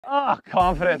Oh,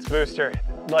 confidence booster.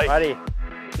 Like, buddy.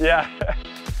 Yeah.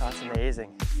 That's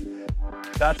amazing.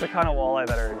 That's the kind of walleye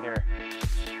that are in here.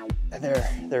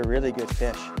 And they're really good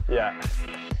fish. Yeah.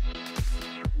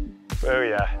 Oh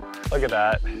yeah. Look at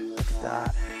that. Look at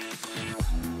that.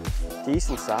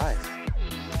 Decent size.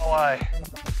 Walleye.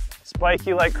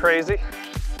 Spiky like crazy.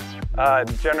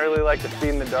 Generally like to feed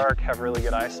in the dark, have really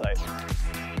good eyesight.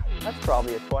 That's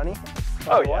probably a 20.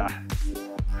 Oh yeah.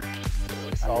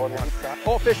 Solid one.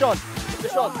 Oh, fish on.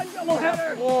 Fish on. Double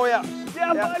header. Oh yeah.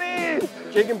 Yeah, buddy.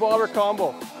 Jig and Bobber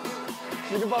Combo.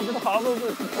 Jig and Bobber Combo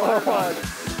is the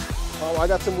Oh, I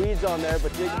got some weeds on there,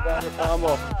 but Jig and Bobber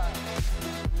Combo.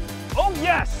 Oh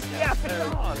yes. Yeah, fish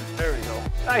on. There we go.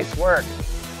 Nice work.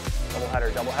 Double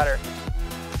header, double header.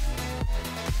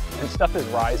 And stuff is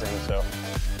rising, so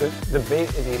the bait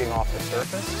is eating off the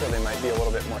surface, so they might be a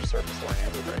little bit more surface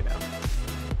oriented right now.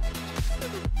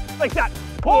 Like that.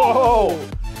 Whoa!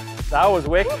 That was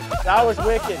wicked. That was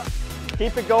wicked.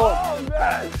 Keep it going. Oh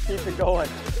man! Keep it going.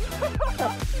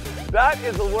 That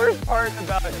is the worst part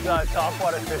about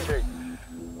topwater fishing.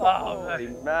 Oh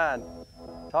man.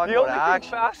 Talk the about only action.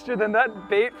 thing faster than that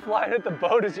bait flying at the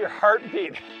boat is your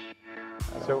heartbeat.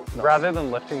 So rather than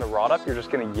lifting the rod up, you're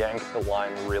just gonna yank the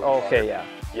line really hard. Okay, yeah.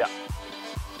 Yeah.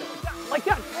 Like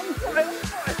that.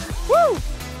 Woo!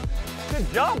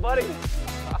 Good job, buddy.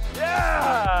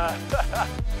 Yeah!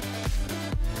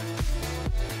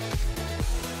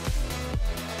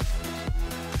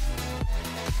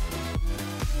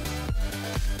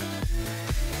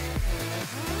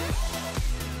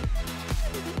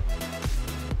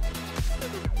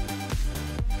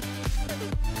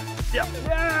 Yeah.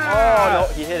 Yeah! Oh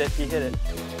no, he hit it, he hit it.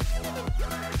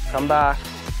 Come back.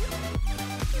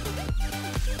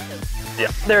 Yeah,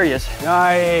 there he is.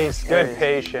 Nice, good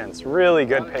patience, really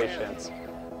good patience.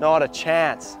 Not a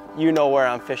chance. You know where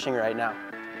I'm fishing right now.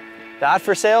 That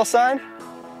for sale sign?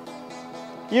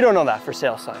 You don't know that for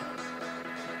sale sign.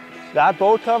 That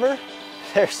boat cover?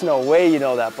 There's no way you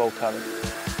know that boat cover.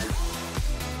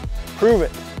 Prove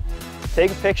it.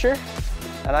 Take a picture,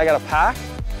 and I got a pack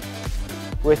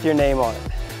with your name on it.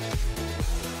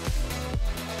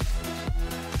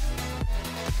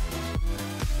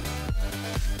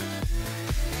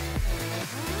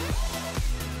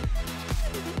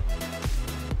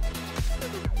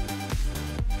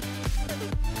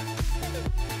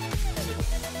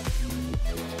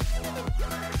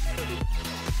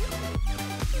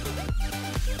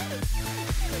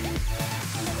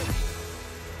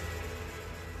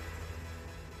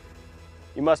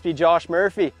 You must be Josh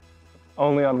Murphy.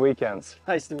 Only on weekends.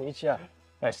 Nice to meet you.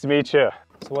 Nice to meet you.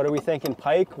 So what are we thinking,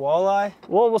 pike, walleye?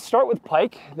 Well, we'll start with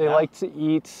pike. They like to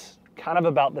eat kind of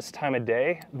about this time of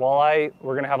day. Walleye,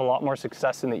 we're gonna have a lot more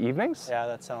success in the evenings. Yeah,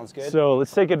 that sounds good. So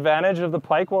let's take advantage of the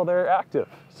pike while they're active.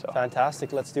 So.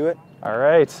 Fantastic, let's do it. All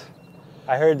right.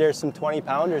 I heard there's some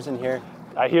 20-pounders in here.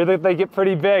 I hear that they get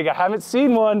pretty big. I haven't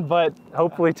seen one, but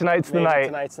hopefully tonight's the night.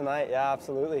 Tonight's the night, yeah,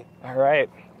 absolutely. All right.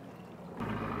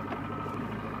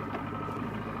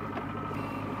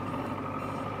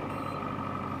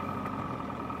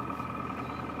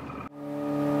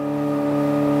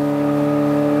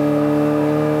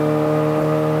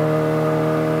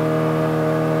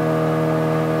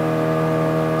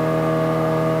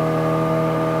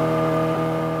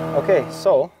 Okay,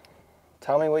 so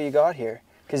tell me what you got here.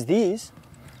 Because these,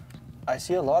 I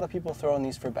see a lot of people throwing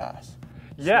these for bass.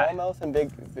 Yeah. Smallmouth and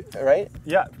big, right?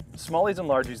 Yeah, smallies and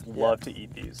largies love to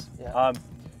eat these. Yeah.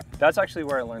 That's actually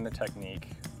where I learned the technique.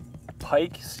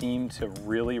 Pike seem to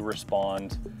really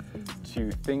respond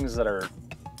to things that are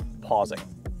pausing.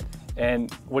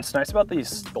 And what's nice about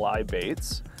these glide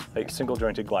baits, like single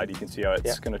jointed glide, you can see how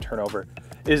it's gonna turn over,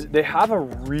 is they have a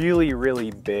really,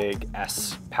 really big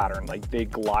S pattern. Like they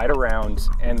glide around,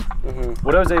 and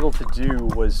what I was able to do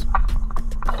was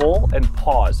pull and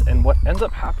pause, and what ends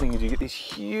up happening is you get these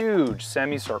huge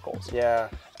semicircles. Yeah.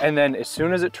 And then as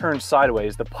soon as it turns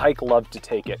sideways, the pike love to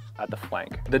take it at the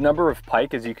flank. The number of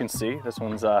pike, as you can see, this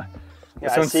one's I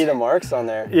see the marks on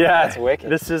there. Yeah, that's wicked.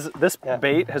 This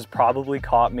bait has probably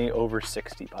caught me over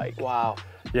 60 pike. Wow.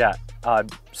 Yeah,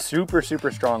 super, super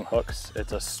strong hooks.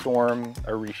 It's a Storm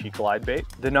Arishi glide bait.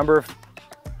 The number of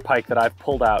pike that I've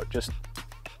pulled out just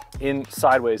in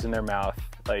sideways in their mouth,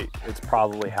 like it's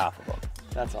probably half of them.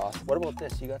 That's awesome. What about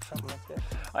this? You got something like this?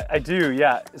 I do,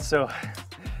 yeah. So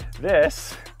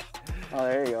this. Oh,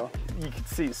 there you go. You can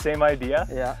see, same idea.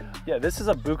 Yeah. Yeah, this is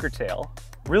a booker tail.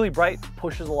 Really bright,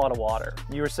 pushes a lot of water.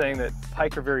 You were saying that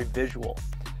pike are very visual.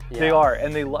 Yeah. They are,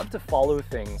 and they love to follow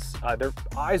things. Their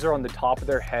eyes are on the top of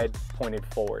their head pointed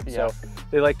forward. Yeah. So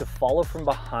they like to follow from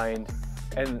behind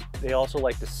and they also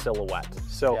like the silhouette.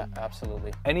 So Yeah,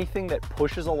 absolutely. anything that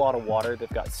pushes a lot of water, they've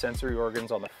got sensory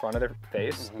organs on the front of their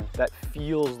face that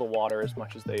feels the water as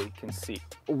much as they can see.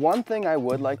 One thing I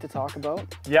would like to talk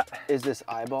about is this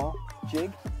eyeball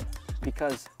jig,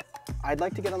 because I'd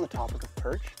like to get on the topic of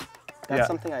perch. That's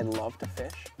something I love to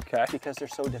fish because they're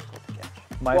so difficult to catch.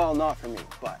 Well, not for me,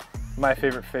 but. My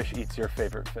favorite fish eats your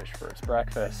favorite fish for its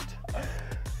breakfast.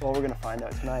 Well, we're gonna find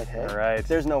out tonight, hey? All right.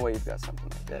 There's no way you've got something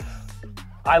like this.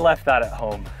 I left that at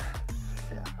home.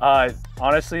 Yeah.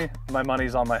 Honestly, my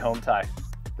money's on my home tie.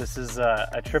 This is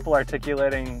a triple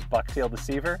articulating bucktail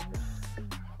deceiver.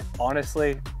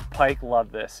 Honestly, pike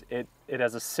love this. It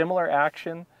has a similar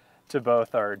action to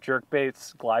both our jerk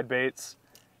baits, glide baits,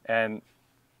 and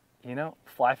you know,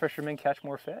 fly fishermen catch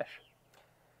more fish.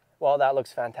 Well, that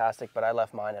looks fantastic, but I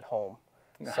left mine at home.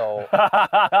 So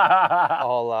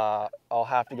I'll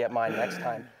have to get mine next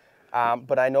time.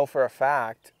 But I know for a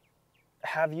fact,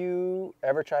 have you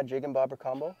ever tried Jig and Bobber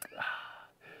Combo?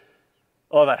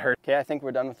 Oh, that hurt. Okay, I think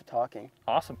we're done with the talking.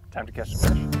 Awesome, time to catch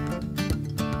some fish.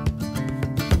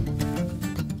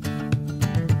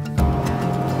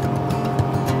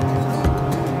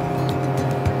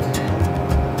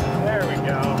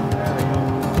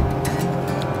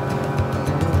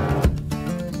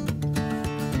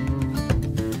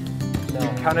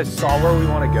 Kind of saw where we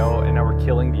want to go, and now we're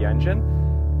killing the engine,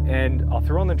 and I'll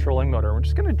throw on the trolling motor. We're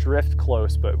just going to drift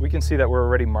close, but we can see that we're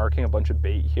already marking a bunch of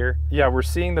bait here. Yeah, we're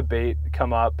seeing the bait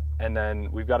come up, and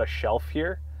then we've got a shelf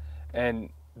here, and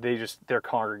they're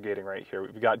congregating right here.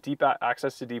 We've got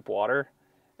access to deep water,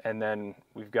 and then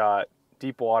we've got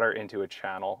deep water into a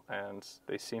channel, and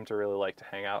they seem to really like to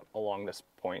hang out along this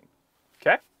point.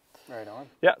 Okay? Right on.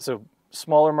 Yeah, so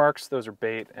smaller marks, those are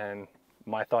bait, and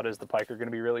my thought is the pike are going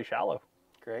to be really shallow.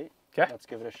 Great. Okay. Let's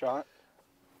give it a shot.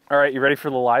 All right, you ready for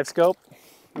the live scope?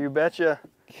 You betcha.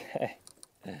 Okay.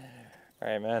 All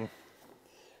right, man.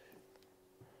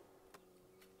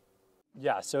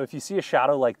 Yeah, so if you see a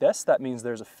shadow like this, that means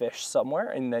there's a fish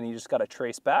somewhere, and then you just got to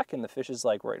trace back, and the fish is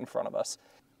like right in front of us.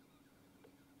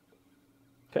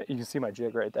 Okay, you can see my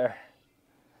jig right there.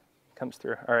 Comes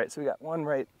through. All right, so we got one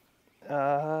right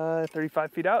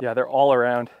 35 feet out. Yeah, they're all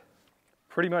around.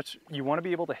 Pretty much, you want to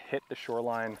be able to hit the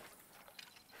shoreline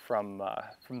from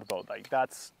the boat. Like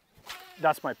that's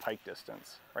my pike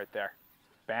distance right there.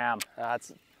 Bam.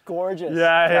 That's gorgeous.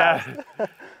 Yeah.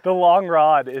 The long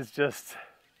rod is just,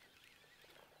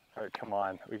 all right, come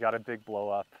on. We got a big blow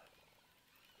up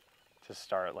to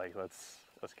start. Like, let's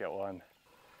get one.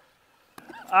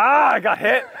 Ah, I got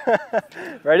hit.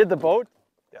 Right at the boat?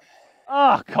 Yeah.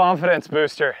 Oh, confidence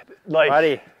booster. Like,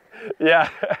 buddy. Yeah.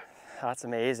 That's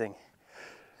amazing.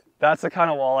 That's the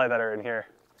kind of walleye that are in here.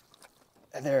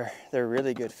 They're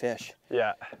really good fish.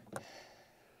 Yeah.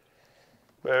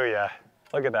 Oh yeah.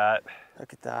 Look at that.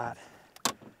 Look at that.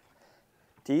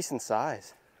 Decent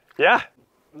size. Yeah.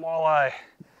 Walleye.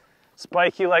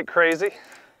 Spiky like crazy.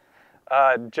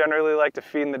 Generally like to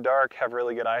feed in the dark, have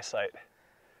really good eyesight.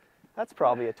 That's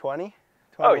probably a 20,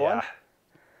 21. Oh yeah.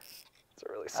 It's a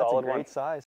really solid one. That's a great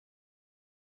size.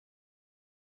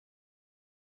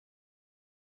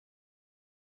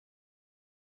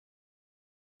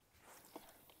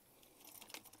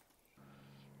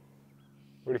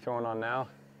 What are you throwing on now?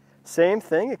 Same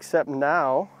thing, except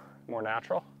now. More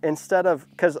natural? Instead of,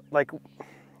 because like,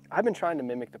 I've been trying to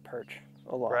mimic the perch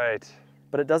a lot. Right.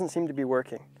 But it doesn't seem to be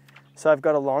working. So I've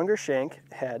got a longer shank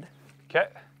head. Okay.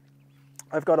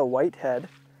 I've got a white head,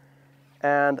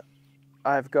 and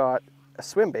I've got a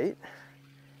swim bait.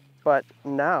 But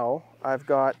now I've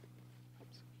got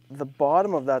the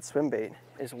bottom of that swim bait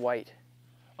is white.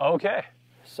 Okay.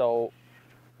 So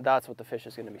that's what the fish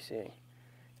is going to be seeing.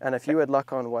 And if you had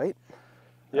luck on white,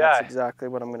 that's exactly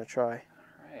what I'm going to try.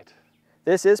 Right.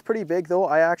 This is pretty big though.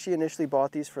 I actually initially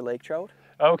bought these for lake trout.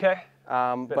 Okay.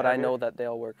 But I know that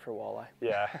they'll work for walleye.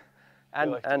 Yeah.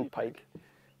 and pike.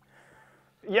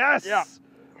 Yes! Yeah.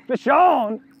 Fish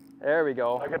on! There we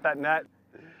go. Look at that net.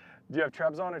 Do you have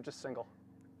trebs on or just single?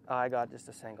 I got just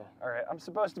a single. All right, I'm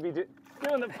supposed to be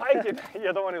doing the pike and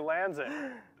you're the one who lands it.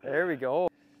 There we go.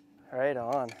 Right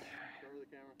on. There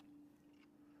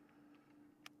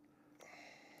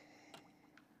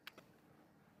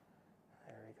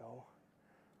we go.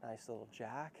 Nice little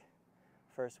jack.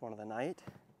 First one of the night.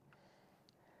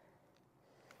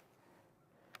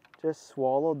 Just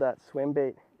swallowed that swim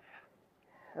bait.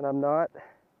 And I'm not.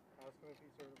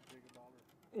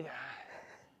 Yeah.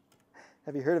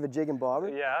 Have you heard of a jig and bobber?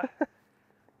 Yeah.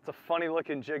 It's a funny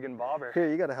looking jig and bobber. Here,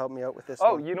 you got to help me out with this one.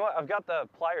 Oh, one. You know what? I've got the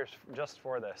pliers just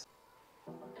for this.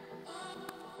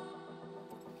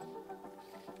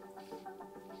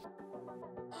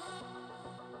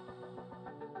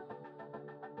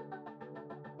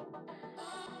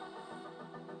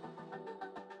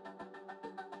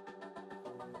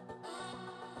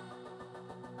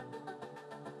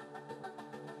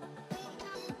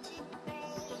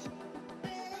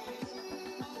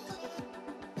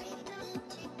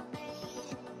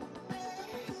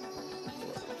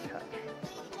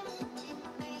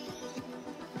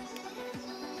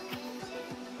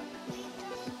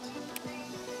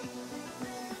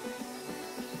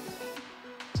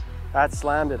 That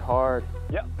slammed it hard.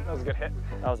 Yep, that was a good hit.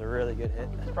 That was a really good hit.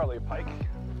 It's probably a pike.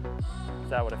 Is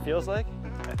that what it feels like?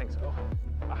 I think so.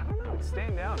 I don't know, it's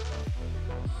staying down.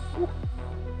 Whew.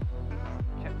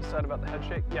 Can't decide about the head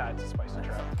shake. Yeah, it's a spicy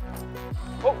trout.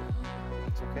 Oh,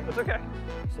 It's okay. it's okay.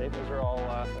 Safe. Those are all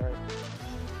Alright.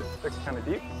 fixed kind of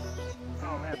deep.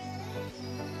 Oh man.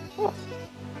 Whew. All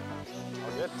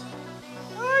good.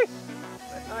 Nice.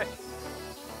 Nice.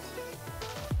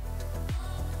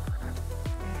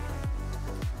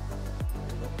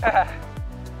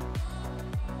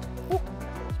 Whew.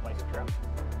 Spicy trout.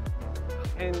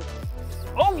 And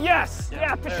oh yes,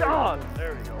 yeah, fish on.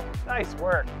 There we go. Nice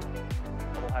work.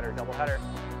 Double header, double header.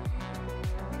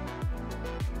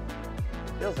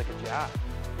 Feels like a jack.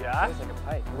 Yeah. Feels like a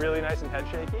pike. Really nice and head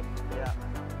shaky. Yeah.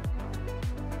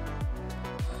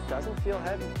 Doesn't feel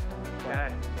heavy.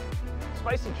 Okay.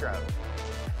 Spicy trout.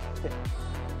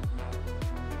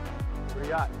 What do you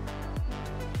got?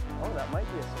 Oh, that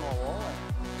might be a small walleye.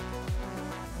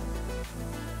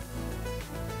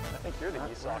 I think you're the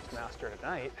Esox master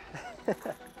tonight.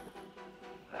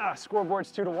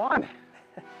 Scoreboard's 2-1.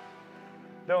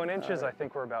 Though in inches, I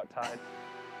think we're about tied.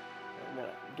 I'm gonna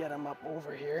get him up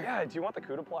over here. Yeah, do you want the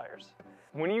CUDA pliers?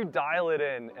 When you dial it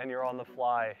in and you're on the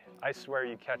fly, I swear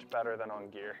you catch better than on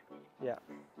gear. Yeah.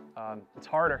 It's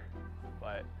harder,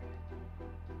 but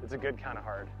it's a good kind of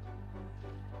hard.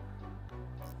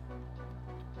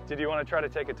 Did you want to try to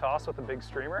take a toss with a big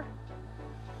streamer?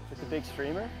 With the big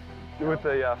streamer? With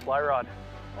the fly rod.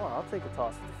 Oh, I'll take a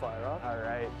toss with the fly rod. All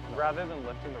right. Rather than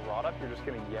lifting the rod up, you're just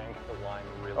going to yank the line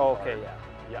really Oh, hard. okay, yeah.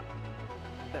 Yeah.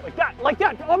 Like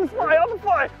that, on the fly, on the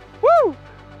fly. Woo!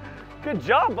 Good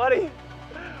job, buddy.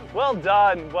 Well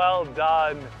done, well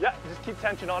done. Yeah, just keep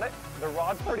tension on it. The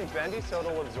rod's pretty bendy, so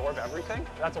it'll absorb everything.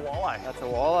 That's a walleye. That's a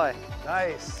walleye.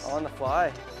 Nice. On the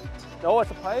fly. No,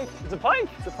 it's a pike. It's a pike.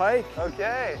 It's a pike.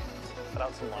 Okay. Put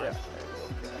out some line. Yeah. Okay,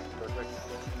 perfect.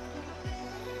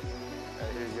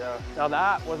 Okay, here you go. Now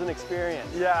that was an experience.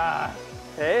 Yeah.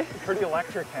 Hey? Pretty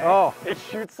electric, hey? Oh. It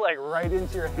shoots like right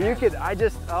into your hand. You could,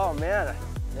 oh man.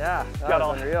 Yeah, that Got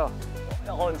was unreal.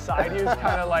 All inside you is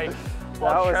kind of like That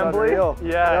was trembly. unreal.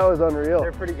 Yeah. That was unreal.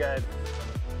 They're pretty good.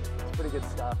 It's pretty good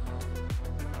stuff.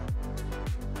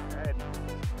 All right.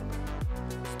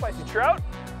 Spicy trout.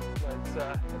 Let's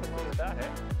hit them on with that, hey?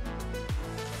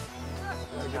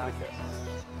 Yeah,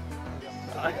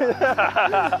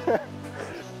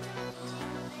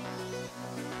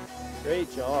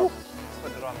 Great job.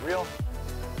 Putting it on the reel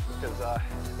because it's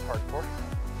hardcore.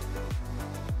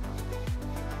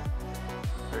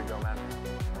 There you go, man.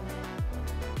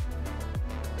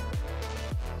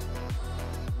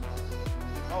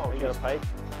 Oh, You got a pike?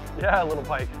 yeah, a little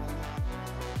pike.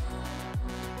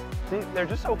 See, they're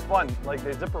just so fun. Like,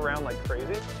 they zip around like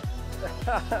crazy.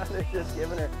 They're just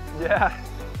giving her. Yeah,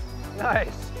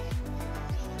 nice.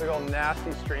 Big old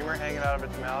nasty streamer hanging out of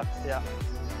its mouth. Yeah.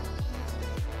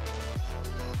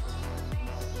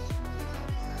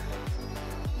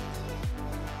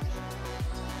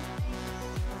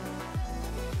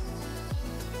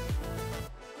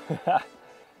 There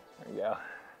you go.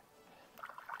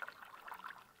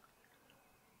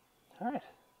 All right,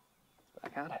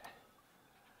 back at it.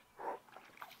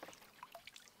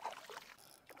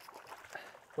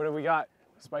 What do we got?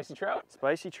 Spicy trout?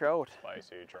 Spicy trout.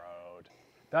 Spicy trout.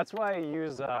 That's why I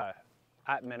use,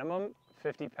 at minimum,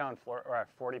 50-pound or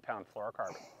 40-pound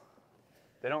fluorocarbon.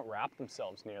 They don't wrap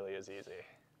themselves nearly as easy.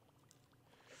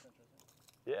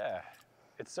 Yeah,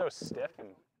 it's so stiff and.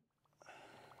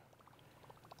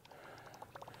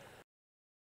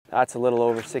 That's a little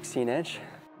over 16 inch.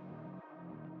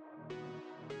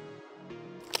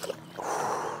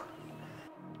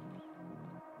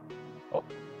 Oh,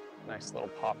 nice little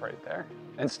pop right there.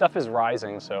 And stuff is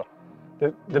rising, so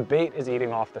the bait is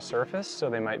eating off the surface, so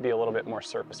they might be a little bit more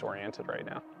surface oriented right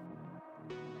now.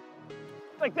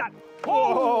 Like that.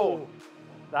 Oh!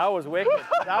 That was wicked.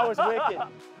 That was wicked.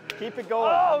 Keep it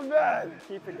going. Oh man!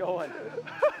 Keep it going.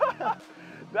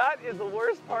 That is the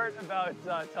worst part about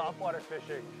topwater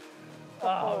fishing. Oh,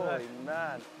 Holy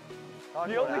man.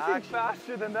 the only thing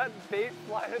faster than that bait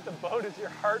flying at the boat is your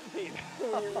heartbeat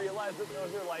when you realize that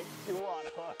those are like 2 on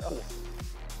hook.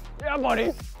 Yeah,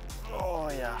 buddy. Oh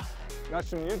yeah. Got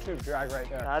some YouTube drag right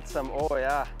there. That's some, oh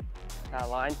yeah. That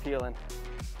line peeling.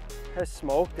 I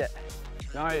smoked it.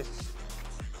 Nice.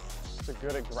 It's a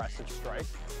good aggressive strike.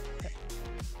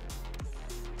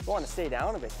 I want to stay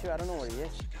down a bit too. I don't know where he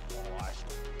is. Walleye.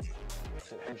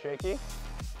 Is it head shaky?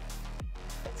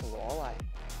 It's a walleye.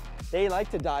 They like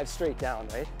to dive straight down,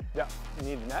 right? Yeah. You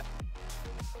need a net?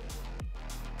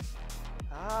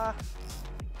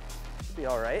 Should be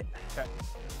all right. Okay.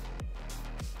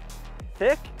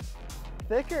 Thick?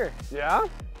 thicker. Yeah?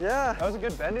 Yeah. That was a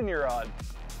good bend in your rod.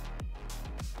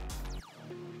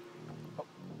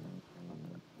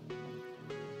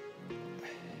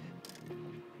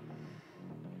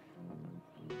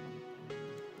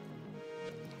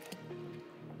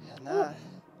 And that.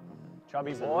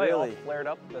 Chubby It's a boy, all really flared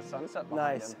up the sunset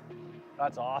behind nice him.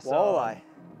 That's awesome. walleye.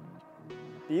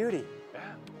 Beauty. Yeah.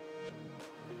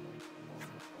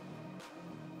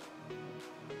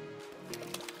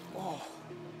 Oh.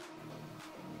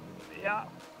 Yeah.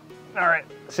 All right.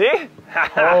 See?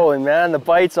 Holy man, the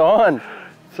bite's on.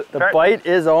 The bite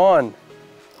is on.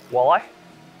 Walleye?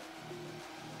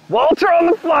 Walter on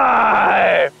the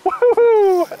fly!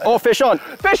 Woohoo! Oh, fish on.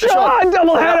 Fish on!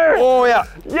 Double header! Oh yeah.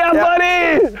 Yeah,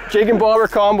 buddy! Jig and Bobber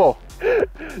Combo. Jig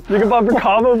and Bobber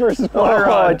Combo versus fly Oh,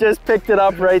 rod. I just picked it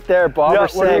up right there. Bobber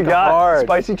What do you sank got? hard.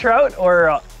 Spicy trout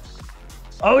or?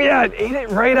 Oh yeah, it ate it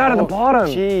right out of the bottom.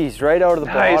 Jeez, right out of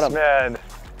the bottom. Nice, man.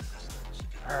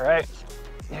 All right,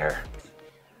 here.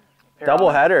 Double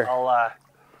header. Oh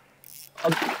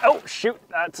shoot,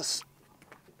 that's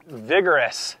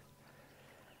vigorous.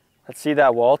 Let's see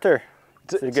that Walter.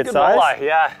 Is it a good size? Walleye,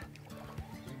 yeah.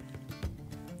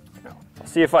 I'll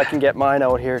see if I can get mine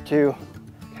out here too.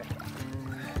 Okay.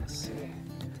 Let's see.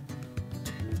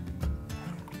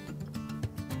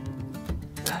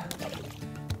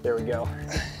 There we go.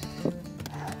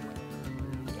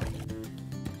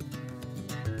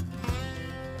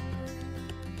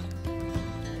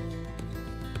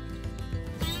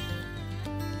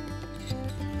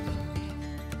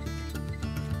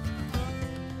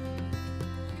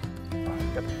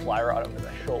 Got the fly rod over the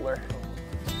shoulder.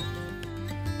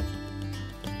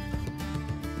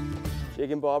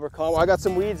 Jig and Bobber Combo. I got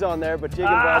some weeds on there, but Jig and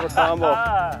Bobber Combo.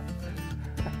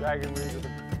 Dragon weeds with the...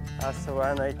 That's the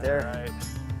one right there. All right.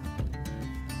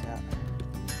 Yeah.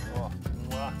 Oh,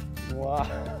 mwah. Wow. Mwah.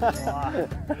 All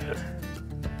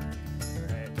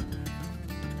right.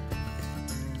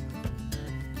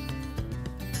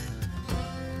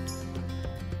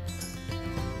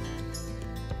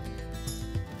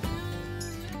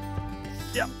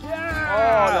 Yep.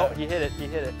 Yeah. Oh no, he hit it. He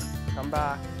hit it. Come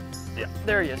back. Yeah.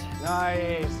 There he is.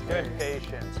 Nice. Good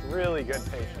patience. Really good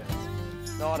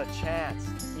patience. Not a chance.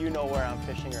 You know where I'm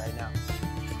fishing right now.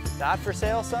 That for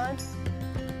sale sign?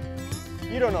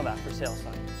 You don't know that for sale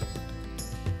sign.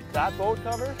 That boat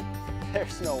cover?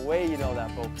 There's no way you know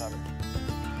that boat cover.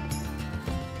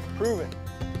 Prove it.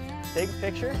 Take a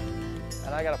picture,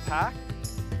 and I got a pack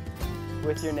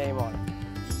with your name on it.